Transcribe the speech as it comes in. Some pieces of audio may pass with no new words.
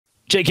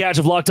Jake Hatch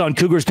of Locked On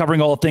Cougars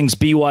covering all things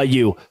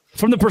BYU.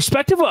 From the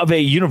perspective of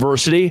a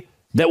university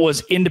that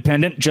was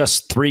independent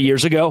just 3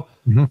 years ago,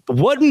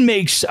 what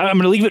makes, I'm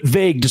going to leave it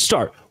vague to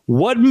start,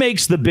 what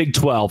makes the Big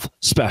 12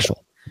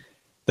 special?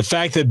 The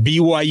fact that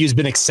BYU has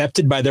been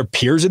accepted by their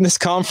peers in this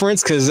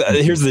conference, because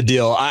here's the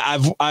deal.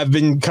 I've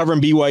been covering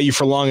BYU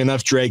for long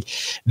enough, Drake.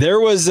 There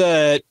was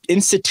a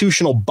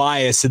institutional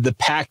bias at the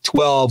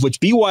Pac-12, which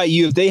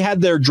BYU, if they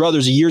had their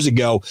druthers years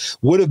ago,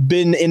 would have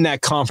been in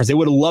that conference. They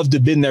would have loved to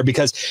have been there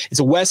because it's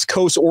a West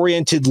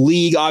Coast-oriented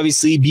league.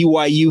 Obviously,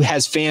 BYU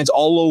has fans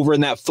all over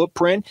in that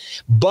footprint,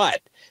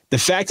 but the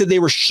fact that they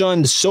were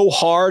shunned so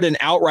hard and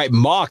outright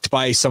mocked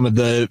by some of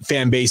the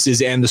fan bases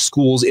and the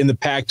schools in the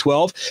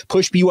Pac-12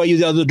 pushed BYU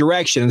the other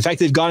direction. And the fact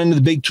they've gone into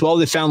the Big 12,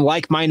 they found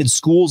like-minded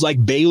schools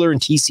like Baylor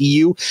and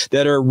TCU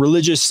that are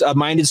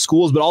religious-minded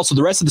schools, but also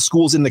the rest of the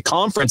schools in the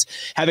conference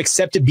have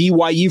accepted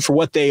BYU for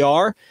what they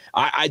are.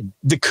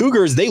 The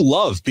Cougars, they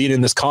love being in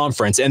this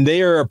conference, and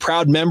they are a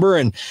proud member,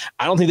 and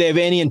I don't think they have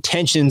any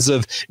intentions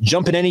of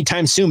jumping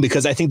anytime soon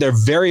because I think they're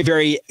very,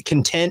 very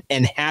content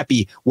and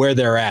happy where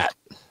they're at.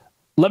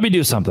 Let me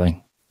do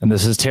something, and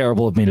this is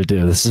terrible of me to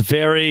do. This is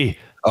very,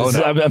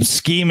 I'm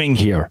scheming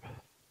here.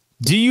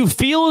 Do you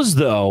feel as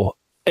though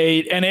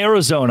an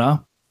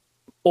Arizona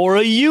or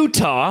a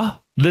Utah,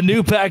 the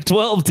new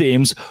Pac-12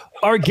 teams,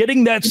 are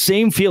getting that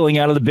same feeling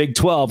out of the Big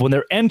 12 when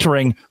they're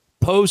entering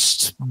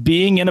post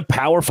being in a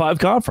Power 5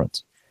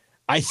 conference?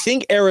 I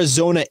think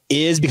Arizona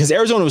is, because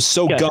Arizona was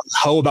so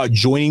gung-ho about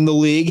joining the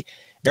league.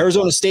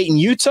 Arizona State and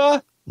Utah,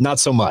 not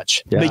so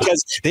much,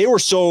 because they were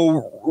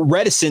so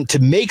reticent to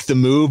make the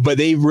move, but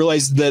they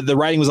realized that the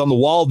writing was on the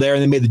wall there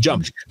and they made the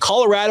jump.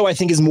 Colorado, I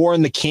think, is more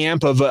in the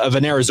camp of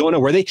an Arizona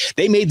where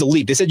they made the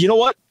leap. They said, you know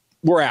what?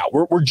 We're out.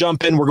 We're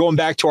jumping. We're going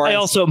back to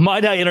our.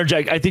 Might I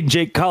interject? I think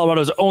Jake,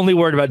 Colorado's only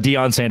worried about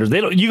Deion Sanders.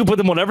 You can put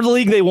them whatever the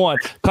league they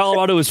want.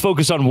 Colorado is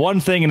focused on one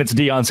thing, and it's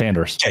Deion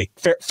Sanders. Okay,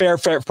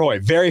 fair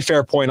point. Very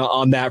fair point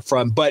on that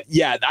front. But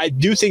yeah, I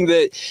do think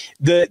that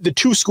the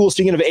two schools,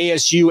 speaking of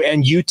ASU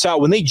and Utah,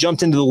 when they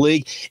jumped into the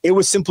league, it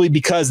was simply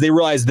because they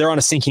realized they're on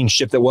a sinking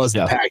ship that was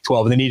the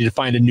Pac-12, and they needed to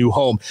find a new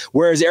home.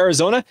 Whereas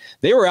Arizona,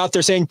 they were out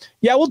there saying,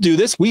 "Yeah, we'll do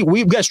this.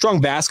 We've got strong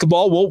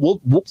basketball.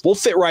 We'll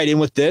fit right in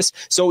with this."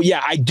 So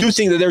yeah, I do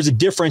think that there's a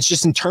difference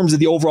just in terms of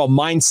the overall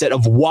mindset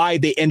of why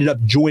they ended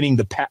up joining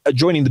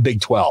the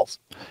Big 12.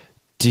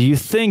 Do you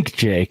think,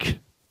 Jake,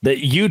 that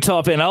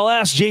Utah fan, I'll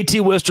ask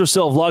JT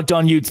Wistersill of Locked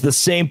On Utes the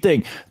same thing.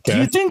 Okay. Do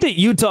you think that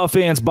Utah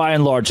fans, by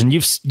and large, and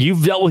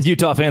you've dealt with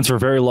Utah fans for a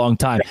very long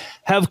time,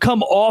 have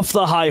come off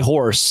the high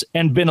horse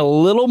and been a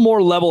little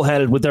more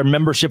level-headed with their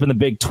membership in the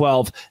Big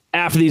 12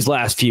 after these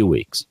last few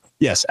weeks?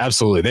 Yes,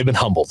 absolutely. They've been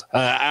humbled.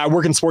 I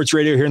work in sports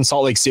radio here in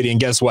Salt Lake City,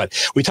 and guess what?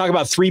 We talk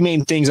about three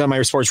main things on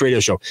my sports radio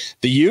show: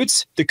 the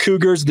Utes, the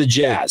Cougars, the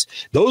Jazz.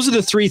 Those are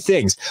the three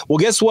things. Well,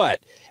 guess what?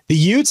 The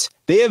Utes,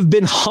 they have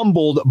been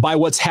humbled by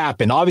what's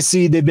happened.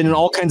 Obviously, they've been in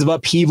all kinds of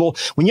upheaval.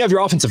 When you have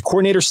your offensive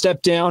coordinator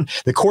step down,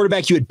 the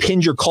quarterback you had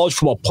pinned your college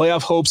football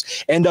playoff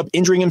hopes end up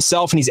injuring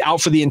himself, and he's out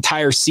for the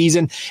entire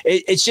season.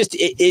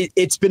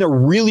 It's been a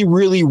really,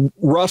 really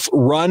rough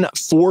run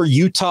for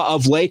Utah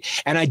of late,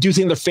 and I do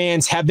think the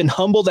fans have been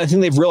humbled. I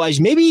think they've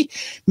realized maybe,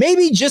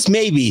 just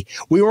maybe,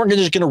 we weren't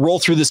just going to roll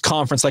through this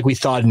conference like we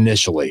thought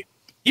initially.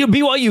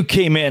 BYU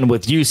came in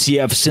with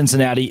UCF,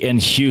 Cincinnati,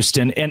 and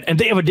Houston, and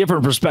they have a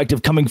different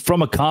perspective coming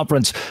from a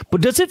conference.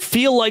 But does it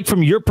feel like,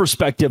 from your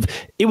perspective,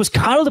 it was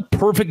kind of the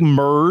perfect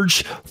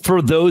merge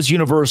for those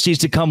universities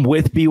to come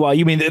with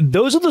BYU? I mean,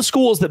 those are the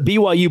schools that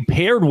BYU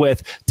paired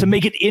with to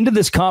make it into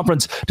this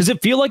conference. Does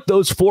it feel like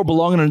those four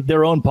belong in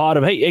their own pod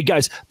of, hey,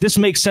 guys, this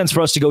makes sense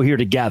for us to go here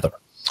together?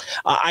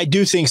 I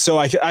do think so.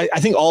 I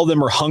think all of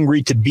them are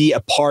hungry to be a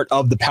part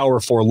of the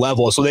Power 4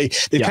 level. So they've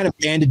kind of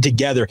banded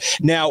together.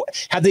 Now,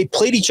 have they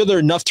played each other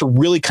enough to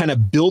really kind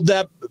of build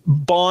that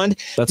bond?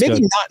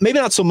 Maybe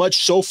not so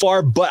much so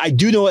far, but I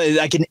do know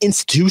like an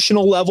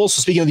institutional level.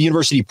 So speaking of the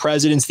university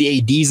presidents, the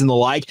ADs and the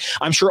like,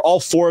 I'm sure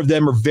all four of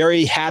them are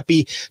very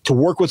happy to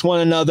work with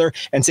one another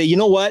and say, you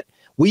know what?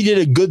 We did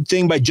a good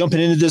thing by jumping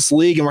into this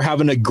league, and we're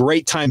having a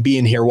great time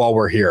being here while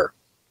we're here.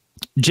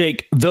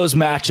 Jake, those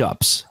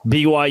matchups,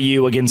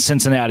 BYU against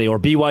Cincinnati or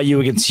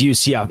BYU against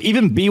UCF,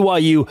 even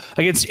BYU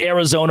against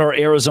Arizona or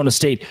Arizona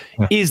State,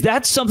 is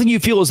that something you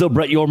feel as though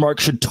Brett Yormark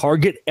should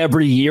target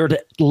every year to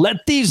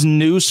let these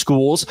new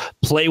schools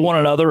play one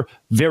another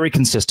very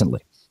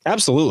consistently?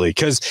 Absolutely,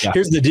 because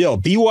here's the deal.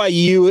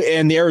 BYU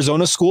and the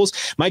Arizona schools,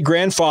 my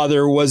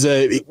grandfather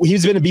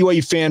he's been a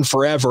BYU fan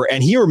forever,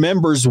 and he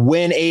remembers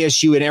when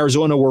ASU and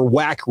Arizona were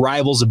whack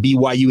rivals of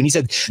BYU, and he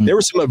said there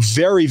were some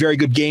very, very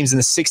good games in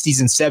the 60s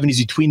and 70s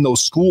between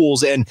those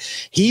schools, and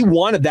he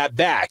wanted that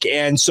back.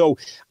 And so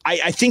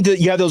I think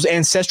that you have those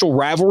ancestral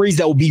rivalries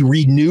that will be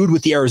renewed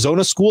with the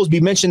Arizona schools. We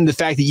mentioned the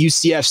fact that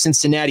UCF,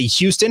 Cincinnati,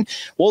 Houston,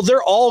 well,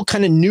 they're all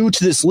kind of new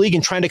to this league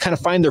and trying to kind of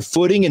find their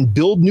footing and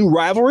build new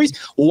rivalries.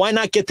 Well, why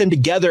not get them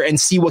together and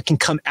see what can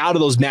come out of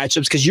those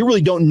matchups? Because you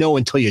really don't know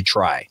until you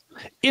try.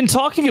 In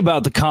talking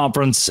about the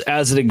conference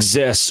as it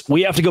exists,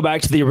 we have to go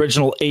back to the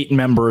original 8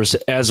 members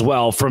as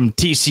well, from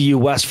TCU,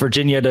 West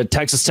Virginia to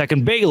Texas Tech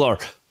and Baylor.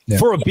 Yeah.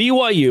 For a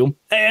BYU,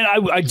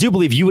 and I do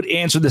believe you would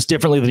answer this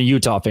differently than a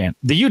Utah fan.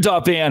 The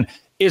Utah fan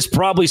is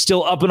probably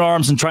still up in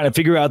arms and trying to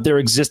figure out their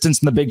existence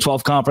in the Big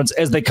 12 conference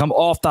as they come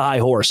off the high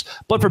horse.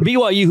 But for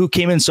BYU, who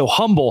came in so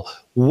humble,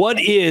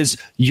 what is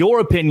your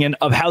opinion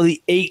of how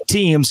the 8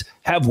 teams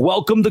have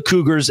welcomed the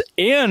Cougars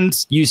and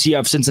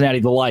UCF, Cincinnati,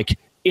 the like,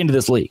 into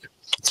this league?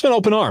 It's been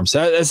open arms.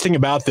 That's the thing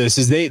about this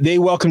is they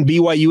welcomed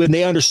BYU, and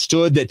they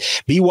understood that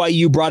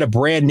BYU brought a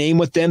brand name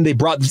with them. They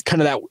brought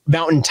kind of that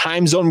mountain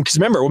time zone. Because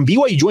remember, when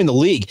BYU joined the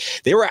league,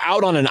 they were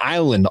out on an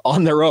island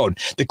on their own.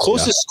 The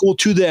closest school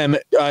to them,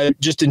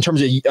 just in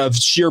terms of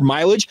sheer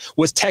mileage,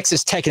 was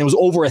Texas Tech, and it was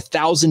over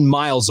 1,000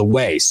 miles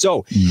away.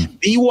 So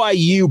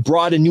BYU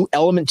brought a new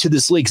element to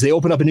this league because they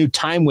opened up a new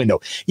time window.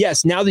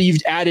 Yes, now that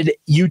you've added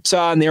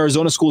Utah and the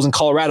Arizona schools in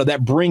Colorado,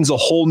 that brings a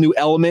whole new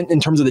element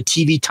in terms of the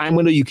TV time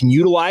window you can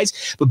utilize.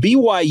 But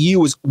BYU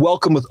was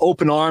welcomed with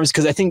open arms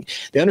because I think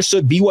they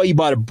understood BYU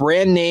bought a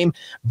brand name,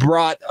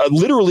 brought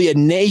literally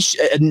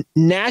a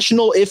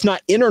national, if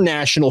not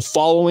international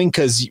following,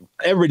 because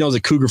everybody knows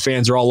that Cougar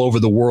fans are all over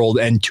the world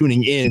and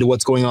tuning in to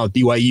what's going on with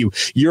BYU.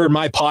 Your and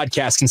my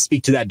podcast can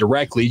speak to that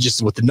directly,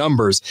 just with the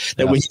numbers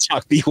that when you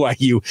talk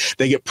BYU,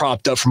 they get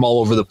propped up from all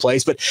over the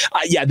place. But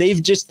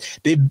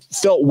they've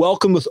felt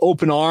welcome with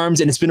open arms,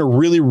 and it's been a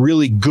really,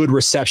 really good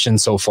reception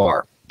so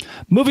far.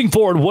 Moving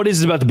forward, what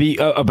is it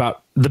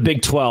about the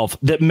Big 12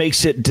 that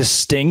makes it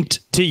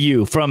distinct to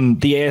you from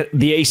the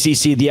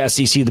ACC, the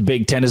SEC, the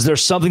Big 10? Is there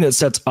something that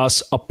sets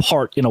us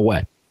apart in a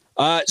way?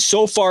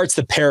 So far, it's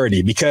the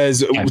parity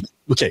because,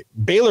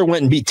 Baylor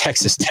went and beat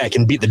Texas Tech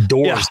and beat the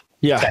Doors.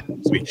 Yeah.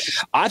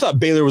 I thought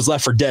Baylor was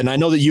left for dead, and I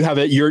know that you have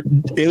it.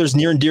 Baylor's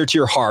near and dear to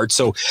your heart.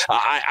 So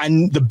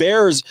the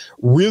Bears,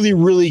 really,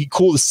 really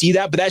cool to see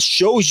that. But that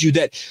shows you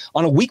that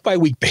on a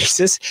week-by-week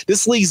basis,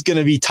 this league's going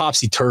to be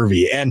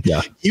topsy-turvy. And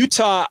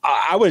Utah,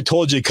 I would have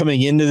told you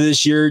coming into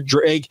this year,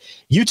 Drake,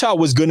 Utah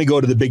was going to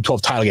go to the Big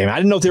 12 title game. I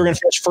didn't know if they were going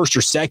to finish first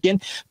or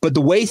second, but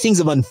the way things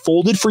have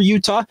unfolded for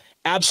Utah,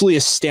 absolutely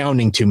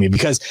astounding to me,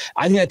 because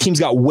I think that team's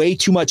got way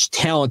too much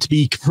talent to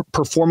be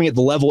performing at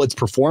the level it's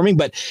performing.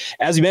 But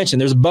as you mentioned,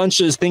 there's a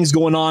bunch of things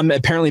going on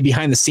apparently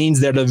behind the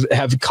scenes that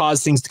have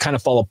caused things to kind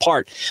of fall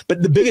apart.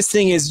 But the biggest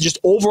thing is just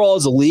overall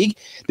as a league,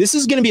 this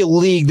is going to be a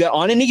league that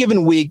on any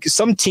given week,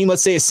 some team,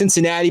 let's say a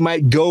Cincinnati,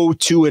 might go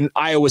to an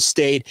Iowa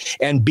State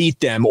and beat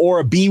them, or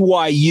a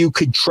BYU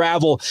could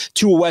travel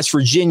to a West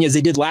Virginia as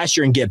they did last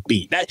year and get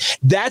beat.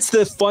 That's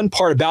the fun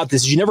part about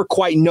this, is you never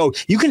quite know.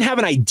 You can have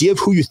an idea of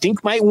who you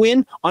think might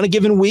win on a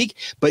given week,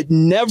 but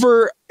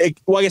never,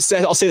 like I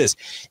said, I'll say this,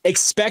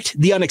 expect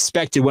the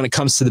unexpected when it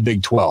comes to the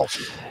Big 12.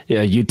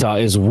 Yeah, Utah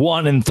is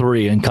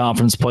 1-3 in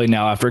conference play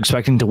now after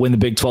expecting to win the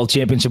Big 12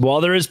 championship.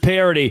 While there is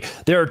parity,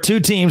 there are 2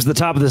 teams at the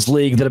top of this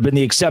league that have been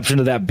the exception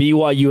to that,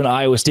 BYU and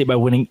Iowa State, by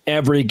winning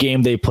every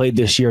game they played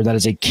this year. That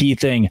is a key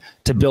thing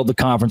to build the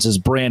conference's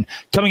brand.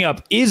 Coming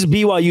up, is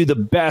BYU the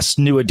best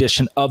new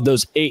addition of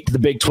those 8 to the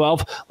Big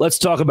 12? Let's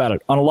talk about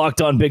it on a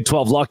Locked On Big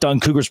 12, Locked On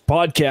Cougars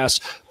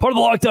podcast, part of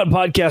the Locked On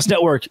Podcast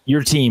Network,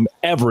 your team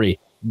every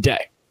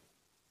day.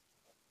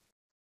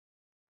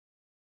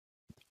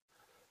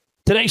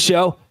 Today's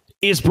show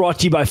is brought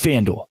to you by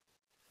FanDuel.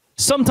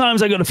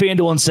 Sometimes I go to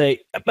FanDuel and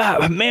say,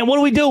 man, what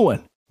are we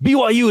doing?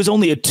 BYU is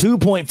only a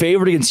 2-point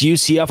favorite against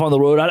UCF on the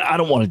road. I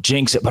don't want to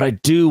jinx it, but I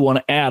do want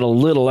to add a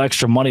little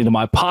extra money to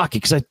my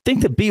pocket because I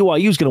think that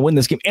BYU is going to win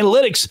this game.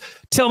 Analytics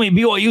tell me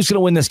BYU is going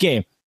to win this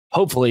game.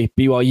 Hopefully,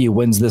 BYU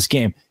wins this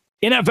game.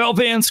 NFL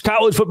fans,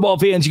 college football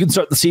fans, you can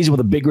start the season with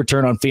a big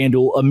return on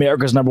FanDuel,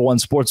 America's #1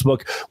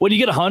 sportsbook. When you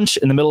get a hunch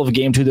in the middle of a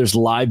game, too, there's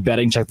live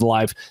betting. Check the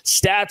live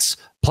stats,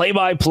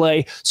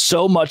 play-by-play,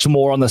 so much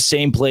more on the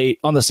same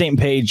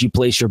page you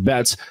place your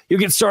bets. You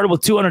get started with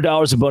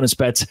 $200 in bonus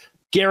bets,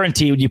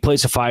 guaranteed when you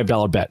place a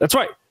 $5 bet. That's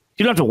right.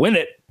 You don't have to win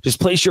it.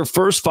 Just place your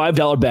first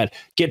 $5 bet.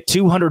 Get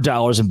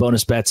 $200 in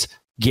bonus bets,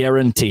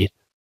 guaranteed.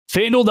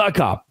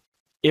 FanDuel.com.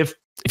 If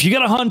you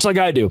got a hunch like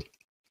I do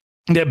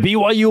that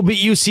BYU will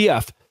beat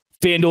UCF,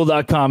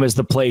 FanDuel.com is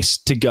the place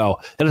to go.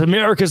 And it's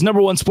America's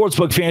 #1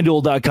 sportsbook,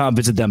 FanDuel.com.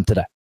 Visit them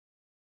today.